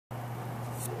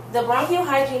The bronchial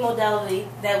hygiene modality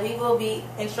that we will be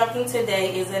instructing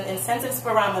today is an intensive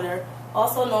spirometer,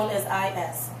 also known as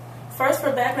IS. First,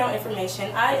 for background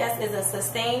information, IS is a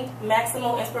sustained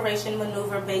maximal inspiration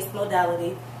maneuver-based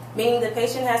modality, meaning the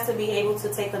patient has to be able to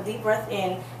take a deep breath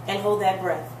in and hold that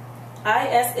breath.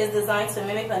 IS is designed to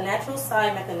mimic a natural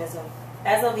sigh mechanism.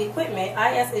 As of equipment,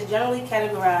 IS is generally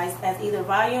categorized as either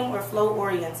volume or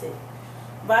flow-oriented.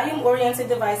 Volume-oriented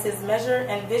devices measure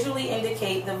and visually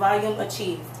indicate the volume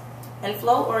achieved, and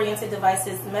flow-oriented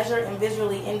devices measure and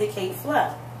visually indicate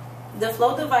flow. The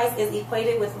flow device is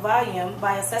equated with volume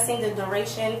by assessing the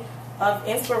duration of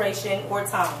inspiration or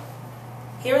time.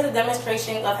 Here is a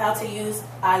demonstration of how to use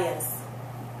IS.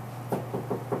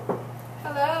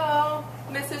 Hello,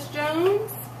 Mrs.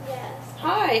 Jones? Yes.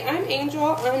 Hi, I'm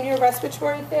Angel. I'm your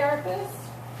respiratory therapist,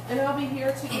 and I'll be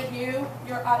here to give you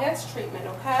your IS treatment,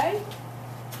 okay?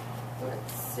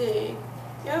 Let's see.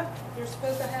 Yep, you're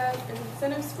supposed to have an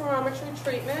incentive spirometry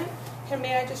treatment.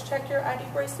 May I just check your ID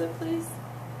bracelet, please?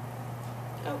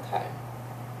 Okay.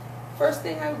 First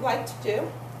thing I would like to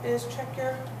do is check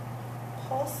your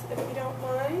pulse, if you don't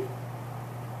mind.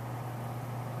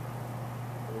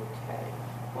 Okay.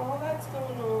 While that's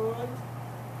going on,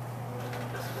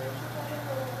 just raise your head a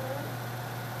little bit.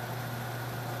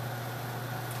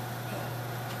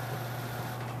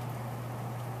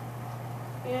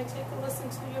 May I take a listen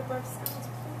to your breath sounds,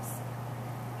 please?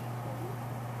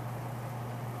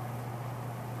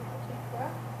 Deep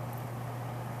breath.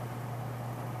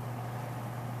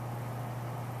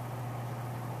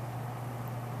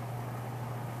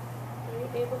 Are you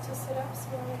able to sit up so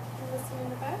I can listen in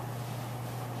the back?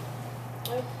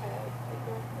 Okay. Take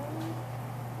your breath.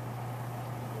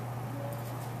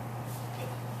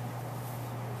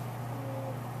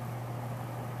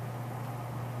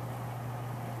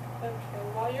 Okay,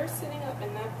 while you're sitting up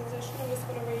in that position, I'm just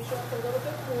going to raise you up a little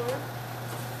bit more.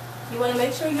 You want to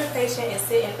make sure your patient is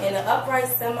sitting in an upright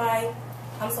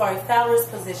Fowler's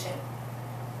position.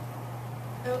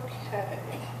 Okay. I'm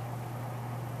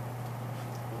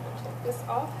going to take this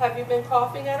off. Have you been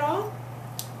coughing at all?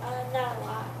 Not a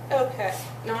lot. Okay.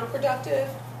 Non-productive?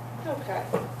 Okay.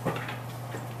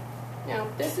 Now,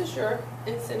 this is your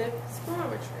incentive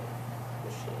spirometry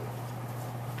machine.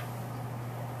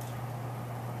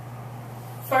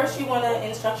 First, you want to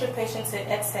instruct your patient to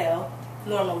exhale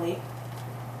normally.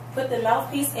 Put the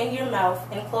mouthpiece in your mouth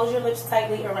and close your lips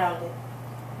tightly around it.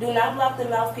 Do not block the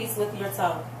mouthpiece with your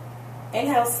tongue.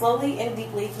 Inhale slowly and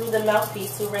deeply through the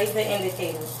mouthpiece to raise the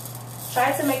indicator.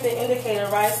 Try to make the indicator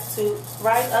rise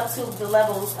up to the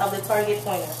levels of the target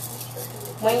pointer.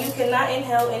 When you cannot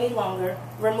inhale any longer,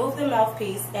 remove the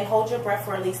mouthpiece and hold your breath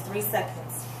for at least 3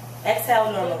 seconds.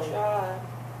 Exhale normally. Good job.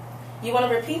 You want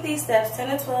to repeat these steps 10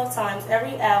 to 12 times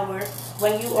every hour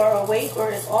when you are awake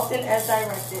or as often as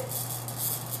directed.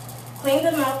 Clean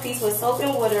the mouthpiece with soap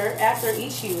and water after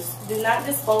each use. Do not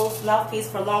dispose mouthpiece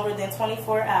for longer than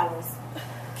 24 hours.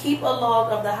 Keep a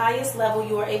log of the highest level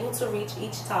you are able to reach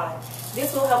each time.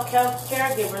 This will help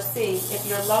caregivers see if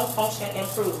your lung function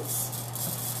improves.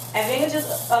 Advantages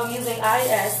of using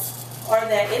IS are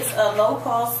that it's a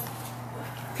low-cost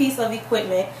piece of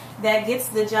equipment that gets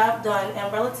the job done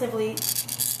and relatively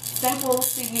simple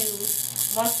to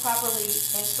use once properly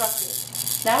instructed.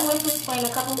 Now I'm going to explain a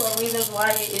couple of reasons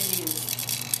why it is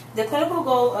used. The clinical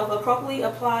goal of appropriately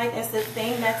applied and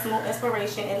sustained maximal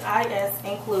inspiration in IS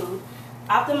include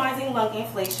optimizing lung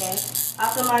inflation,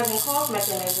 optimizing cough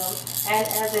mechanism, and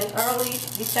as an early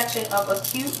detection of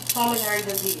acute pulmonary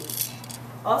disease.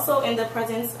 Also, in the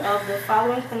presence of the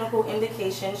following clinical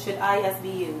indications should IS be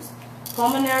used: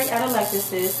 pulmonary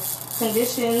atelectasis,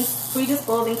 conditions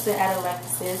predisposing to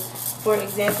atelectasis, for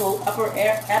example, upper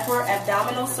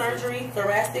abdominal surgery,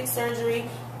 thoracic surgery,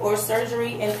 or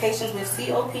surgery in patients with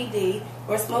COPD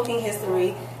or smoking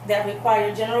history that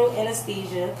require general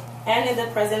anesthesia, and in the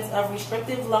presence of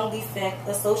restrictive lung defect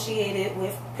associated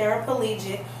with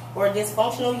paraplegic or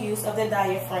dysfunctional use of the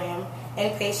diaphragm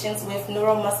in patients with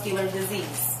neuromuscular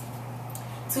disease.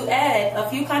 To add, a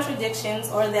few contradictions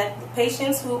are that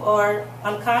patients who are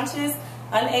unconscious,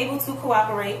 unable to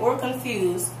cooperate, or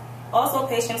confused, also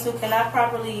patients who cannot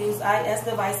properly use IS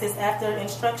devices after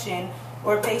instruction,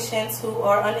 or patients who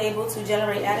are unable to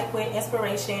generate adequate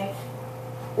inspiration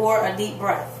or a deep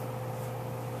breath.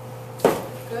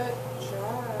 Good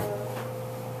job.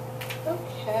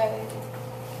 Okay.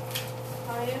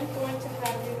 I am going to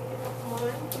have you, if you don't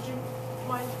mind, would you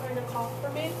mind trying to cough for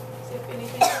me? See if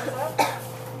anything comes up.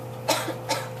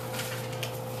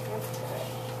 Okay.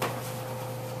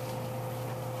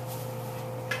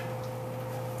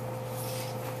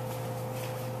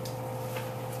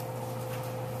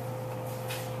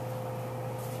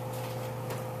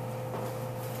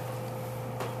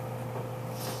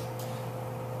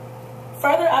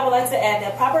 Further, I would like to add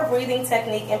that proper breathing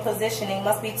technique and positioning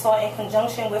must be taught in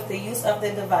conjunction with the use of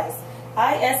the device.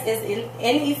 IS is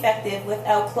ineffective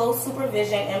without close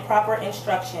supervision and proper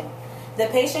instruction. The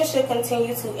patient should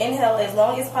continue to inhale as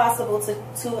long as possible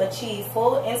to achieve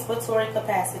full inspiratory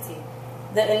capacity.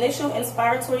 The initial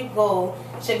inspiratory goal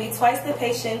should be twice the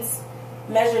patient's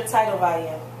measured tidal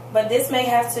volume, but this may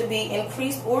have to be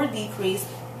increased or decreased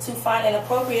to find an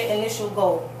appropriate initial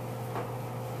goal.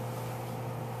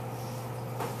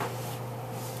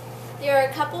 There are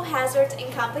a couple hazards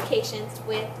and complications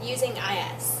with using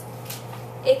IS.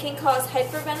 It can cause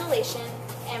hyperventilation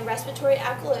and respiratory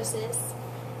alkalosis,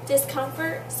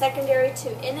 discomfort secondary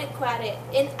to inadequate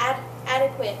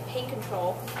pain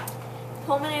control,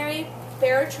 pulmonary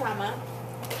barotrauma,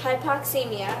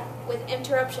 hypoxemia with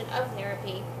interruption of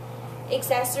therapy,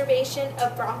 exacerbation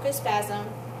of bronchospasm,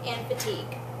 and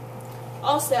fatigue.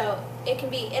 Also, it can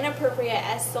be inappropriate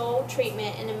as sole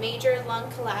treatment in a major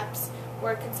lung collapse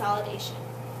or consolidation.